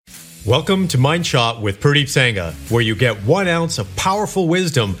Welcome to Mind Shot with Pradeep Sangha, where you get 1 ounce of powerful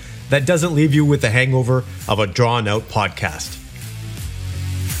wisdom that doesn't leave you with the hangover of a drawn-out podcast.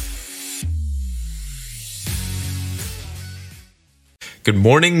 Good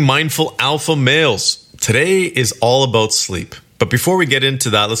morning, mindful alpha males. Today is all about sleep. But before we get into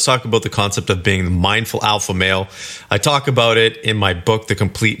that, let's talk about the concept of being the mindful alpha male. I talk about it in my book, The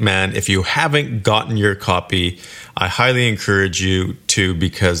Complete Man. If you haven't gotten your copy, I highly encourage you to,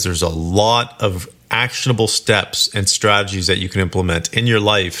 because there's a lot of actionable steps and strategies that you can implement in your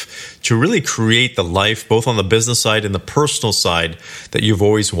life to really create the life, both on the business side and the personal side, that you've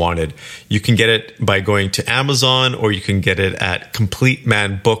always wanted. You can get it by going to Amazon, or you can get it at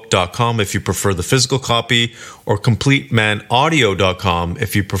CompleteManBook.com if you prefer the physical copy, or CompleteManAudio.com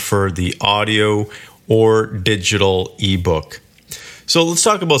if you prefer the audio or digital ebook. So let's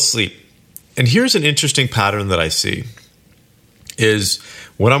talk about sleep. And here's an interesting pattern that I see is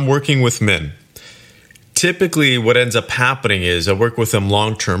when I'm working with men, typically what ends up happening is I work with them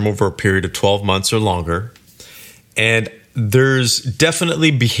long-term over a period of 12 months or longer. And there's definitely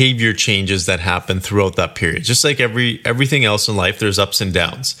behavior changes that happen throughout that period. Just like everything else in life, there's ups and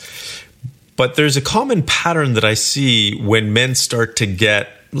downs. But there's a common pattern that I see when men start to get,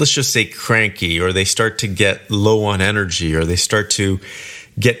 let's just say, cranky, or they start to get low on energy, or they start to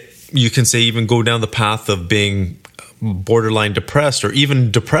get, you can say, even go down the path of being borderline depressed, or even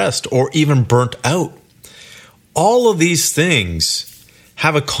burnt out. All of these things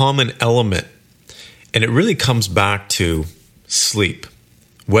have a common element, and it really comes back to sleep,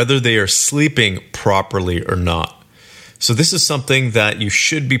 whether they are sleeping properly or not. So this is something that you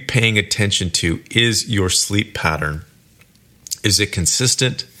should be paying attention to. Is your sleep pattern? Is it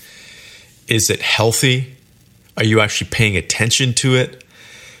consistent? Is it healthy? Are you actually paying attention to it?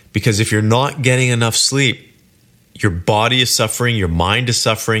 Because if you're not getting enough sleep, your body is suffering, your mind is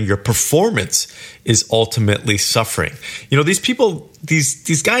suffering, your performance is ultimately suffering. You know, these people,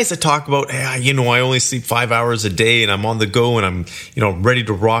 these guys that talk about, hey, I only sleep 5 hours a day and I'm on the go and I'm, ready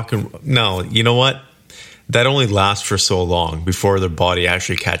to rock. And no, you know what? That only lasts for so long before their body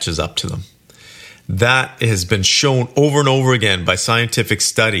actually catches up to them. That has been shown over and over again by scientific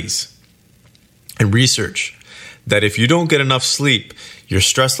studies and research that if you don't get enough sleep, your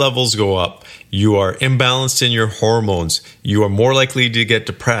stress levels go up, you are imbalanced in your hormones, you are more likely to get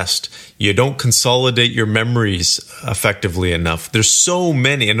depressed, you don't consolidate your memories effectively enough. There's so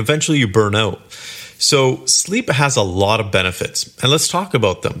many, and eventually you burn out. So sleep has a lot of benefits, and let's talk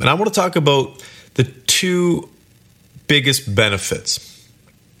about them. And I want to talk about the two biggest benefits.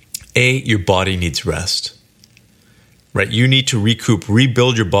 A, your body needs rest. Right? You need to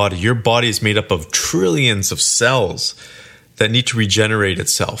rebuild your body. Your body is made up of trillions of cells that need to regenerate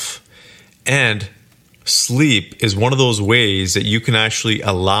itself. And sleep is one of those ways that you can actually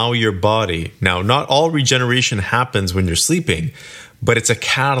allow your body. Now, not all regeneration happens when you're sleeping, but it's a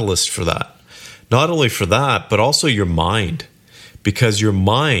catalyst for that. Not only for that, but also your mind. Because your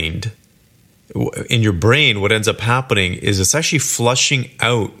mind, in your brain, what ends up happening is it's actually flushing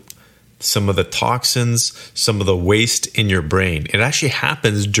out some of the toxins, some of the waste in your brain. It actually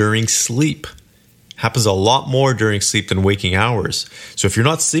happens during sleep. Happens a lot more during sleep than waking hours. So if you're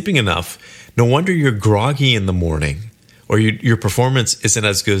not sleeping enough, no wonder you're groggy in the morning, or your performance isn't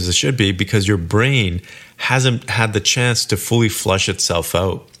as good as it should be, because your brain hasn't had the chance to fully flush itself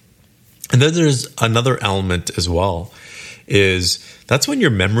out. And then there's another element as well, is that's when your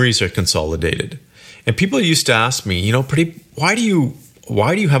memories are consolidated. And people used to ask me, Pradeep, why do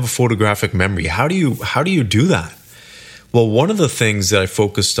you have a photographic memory? How do you do that? Well, one of the things that I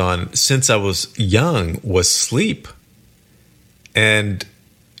focused on since I was young was sleep. And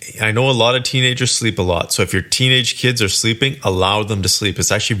I know a lot of teenagers sleep a lot. So if your teenage kids are sleeping, allow them to sleep. It's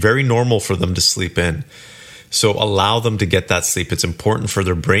actually very normal for them to sleep in. So allow them to get that sleep. It's important for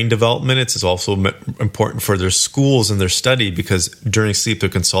their brain development. It's also important for their schools and their study, because during sleep, they're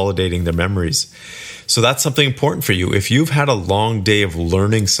consolidating their memories. So that's something important for you. If you've had a long day of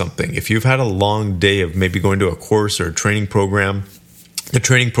learning something, if you've had a long day of maybe going to a course or a training program, the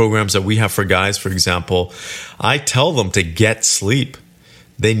training programs that we have for guys, for example, I tell them to get sleep.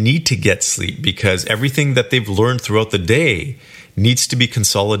 They need to get sleep, because everything that they've learned throughout the day needs to be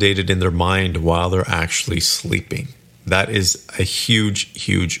consolidated in their mind while they're actually sleeping. That is a huge,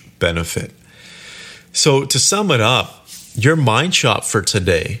 huge benefit. So to sum it up, your mind shot for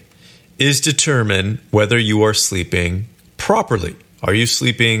today is determine whether you are sleeping properly. Are you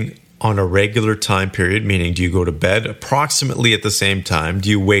sleeping on a regular time period, meaning do you go to bed approximately at the same time? Do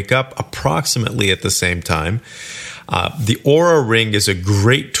you wake up approximately at the same time? The Oura Ring is a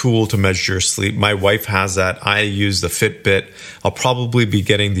great tool to measure your sleep. My wife has that. I use the Fitbit. I'll probably be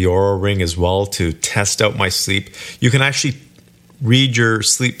getting the Oura Ring as well to test out my sleep. You can actually read your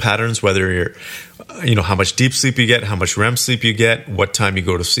sleep patterns, whether you're, how much deep sleep you get, how much REM sleep you get, what time you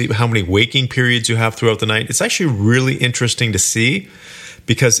go to sleep, how many waking periods you have throughout the night. It's actually really interesting to see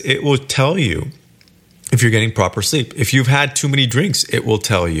because it will tell you if you're getting proper sleep. If you've had too many drinks, it will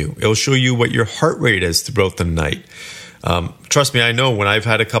tell you. It will show you what your heart rate is throughout the night. Trust me, I know when I've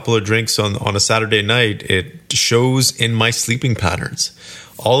had a couple of drinks on a Saturday night, it shows in my sleeping patterns.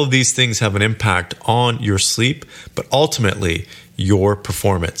 All of these things have an impact on your sleep, but ultimately your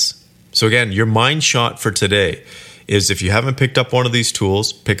performance. So again, your mind shot for today is if you haven't picked up one of these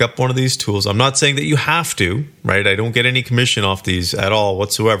tools, pick up one of these tools. I'm not saying that you have to, right? I don't get any commission off these at all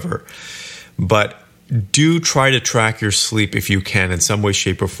whatsoever. But do try to track your sleep if you can in some way,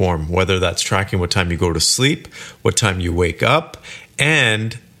 shape, or form, whether that's tracking what time you go to sleep, what time you wake up,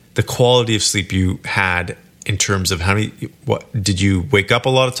 and the quality of sleep you had in terms of what did you wake up a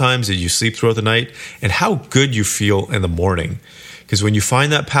lot of times? Did you sleep throughout the night? And how good you feel in the morning. Because when you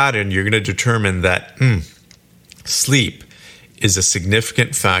find that pattern, you're going to determine that sleep is a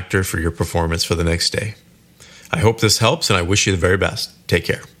significant factor for your performance for the next day. I hope this helps, and I wish you the very best. Take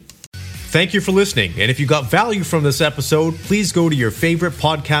care. Thank you for listening. And if you got value from this episode, please go to your favorite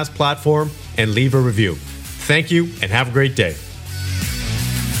podcast platform and leave a review. Thank you, and have a great day.